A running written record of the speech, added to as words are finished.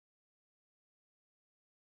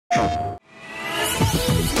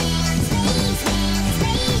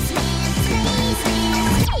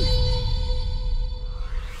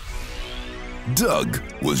Doug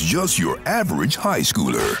was just your average high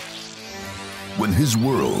schooler when his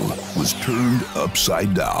world was turned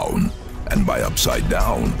upside down. And by upside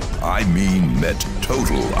down, I mean met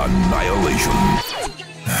total annihilation.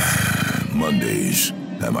 Mondays,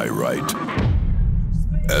 am I right?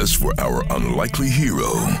 As for our unlikely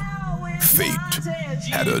hero, fate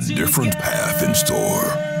had a different path in store.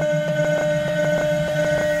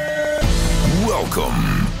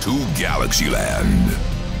 Welcome to Galaxyland,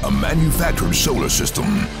 a manufactured solar system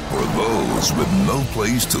for those with no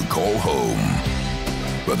place to call home.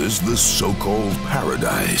 But is this so-called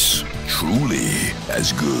paradise truly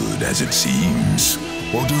as good as it seems?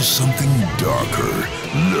 Or does something darker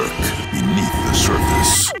lurk beneath the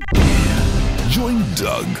surface? Join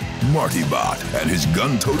Doug, Martybot, and his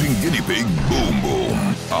gun-toting guinea pig, Boom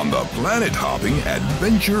Boom, on the planet-hopping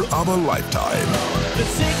adventure of a lifetime.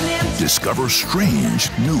 Discover strange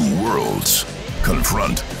new worlds,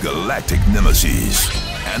 confront galactic nemeses,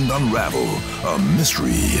 and unravel a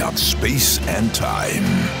mystery of space and time.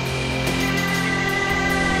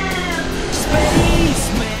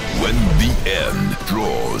 When the end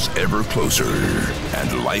draws ever closer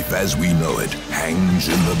and life as we know it hangs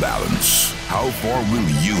in the balance, how far will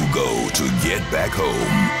you go to get back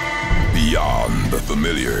home? Beyond the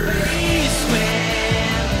familiar.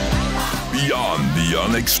 Beyond the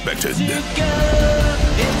unexpected.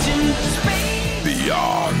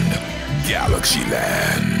 Beyond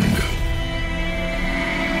Galaxyland.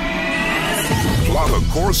 Plot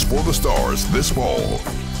a course for the stars this fall.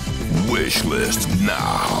 Wish list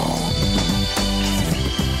now.